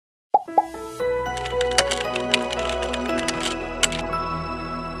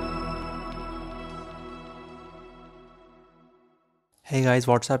Hey guys,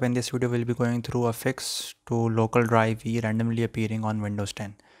 what's up? In this video we'll be going through a fix to local drive E randomly appearing on Windows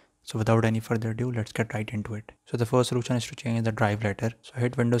 10. So without any further ado, let's get right into it. So the first solution is to change the drive letter. So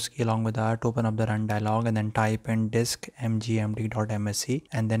hit Windows key along with R to open up the run dialog and then type in disk mgmd.msc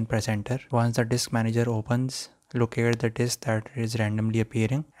and then press enter. Once the disk manager opens, locate the disk that is randomly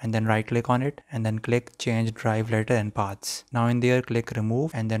appearing and then right click on it and then click change drive letter and paths. Now in there click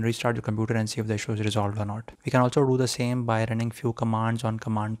remove and then restart your computer and see if the issue is resolved or not. We can also do the same by running few commands on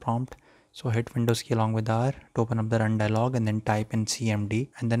command prompt. So hit Windows key along with R to open up the run dialog and then type in cmd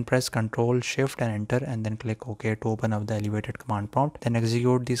and then press Ctrl Shift and enter and then click OK to open up the elevated command prompt. Then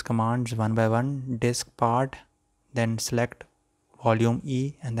execute these commands one by one. Disk part, then select volume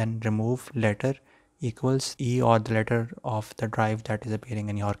E and then remove letter equals E or the letter of the drive that is appearing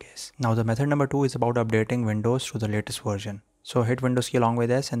in your case. Now the method number 2 is about updating Windows to the latest version. So hit Windows key along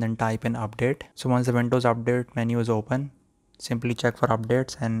with S and then type in update. So once the Windows update menu is open, simply check for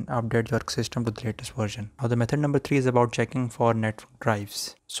updates and update your system to the latest version. Now the method number 3 is about checking for network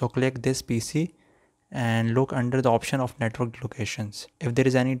drives. So click this PC and look under the option of network locations. If there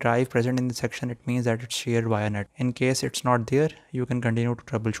is any drive present in the section, it means that it's shared via net. In case it's not there, you can continue to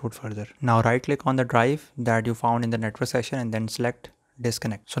troubleshoot further. Now right click on the drive that you found in the network section and then select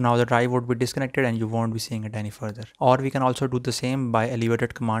disconnect. So now the drive would be disconnected and you won't be seeing it any further. Or we can also do the same by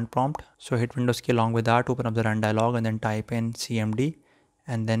elevated command prompt. So hit Windows key along with that to open up the run dialog and then type in cmd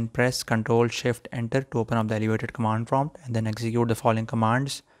and then press Ctrl Shift enter to open up the elevated command prompt and then execute the following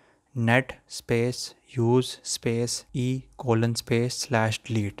commands: net space use space e colon space /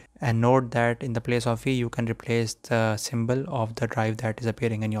 delete. And note that in the place of e you can replace the symbol of the drive that is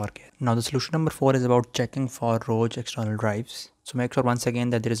appearing in your case. Now the solution number 4 is about checking for rogue external drives. So make sure once again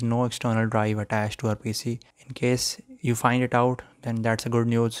that there is no external drive attached to our PC. In case you find it out, then that's a good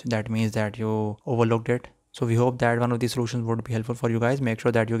news. That means that you overlooked it. So we hope that one of these solutions would be helpful for you guys. Make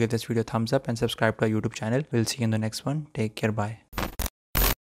sure that you give this video a thumbs up and subscribe to our YouTube channel. We'll see you in the next one. Take care. Bye.